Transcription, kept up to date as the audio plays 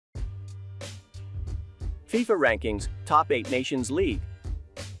FIFA Rankings, Top 8 Nations League.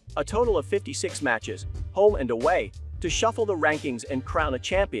 A total of 56 matches, home and away, to shuffle the rankings and crown a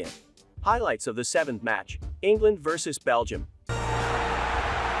champion. Highlights of the 7th match, England vs Belgium.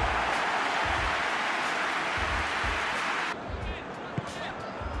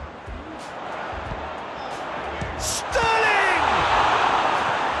 Sterling!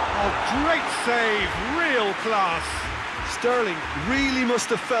 Oh, great save, real class. Sterling really must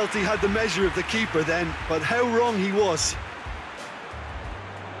have felt he had the measure of the keeper then, but how wrong he was.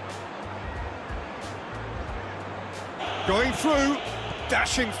 Going through,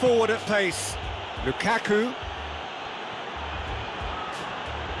 dashing forward at pace. Lukaku.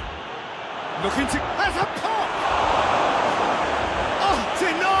 Looking to... Has a pop! Oh,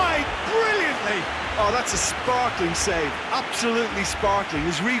 denied brilliantly! Oh, that's a sparkling save. Absolutely sparkling.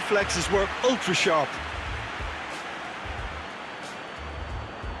 His reflexes work ultra sharp.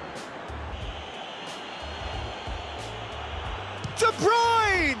 De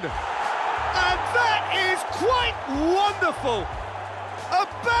Bruyne! And that is quite wonderful!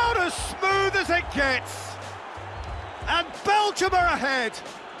 About as smooth as it gets! And Belgium are ahead!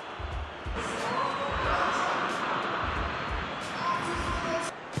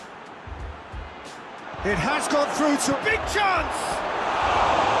 It has gone through to big chance!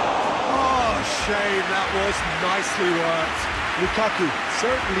 Oh, shame, that was nicely worked. Lukaku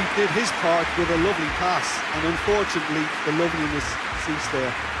certainly did his part with a lovely pass, and unfortunately the loveliness ceased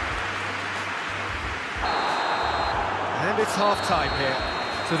there. And it's half-time here.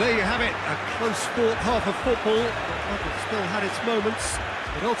 So there you have it, a close-fought half of football. It still had its moments,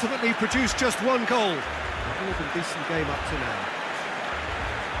 but ultimately produced just one goal. A more than decent game up to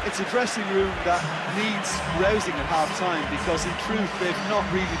now. It's a dressing room that needs rousing at half-time, because in truth they've not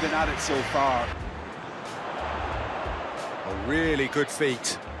really been at it so far. A really good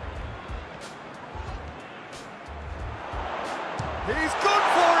feat. He's good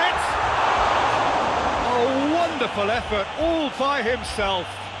for it! A wonderful effort, all by himself.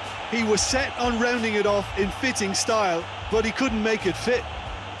 He was set on rounding it off in fitting style, but he couldn't make it fit.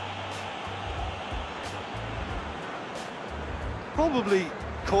 Probably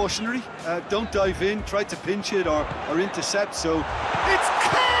cautionary, don't dive in, try to pinch it or intercept, so... It's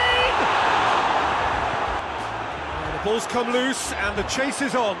Kane! And the ball's come loose and the chase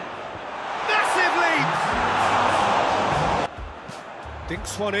is on. Massive lead!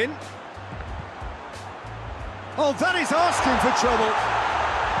 Dinks one in. Oh, that is asking for trouble.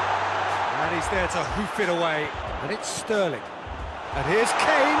 And he's there to hoof it away. And it's Sterling. And here's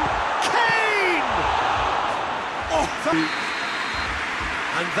Kane. Kane! Oh,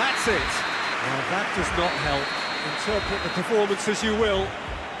 and that's it. Well, that does not help. Interpret the performance as you will,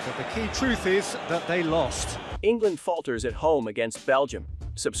 but the key truth is that they lost. England falters at home against Belgium.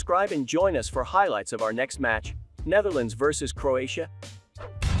 Subscribe and join us for highlights of our next match, Netherlands vs Croatia.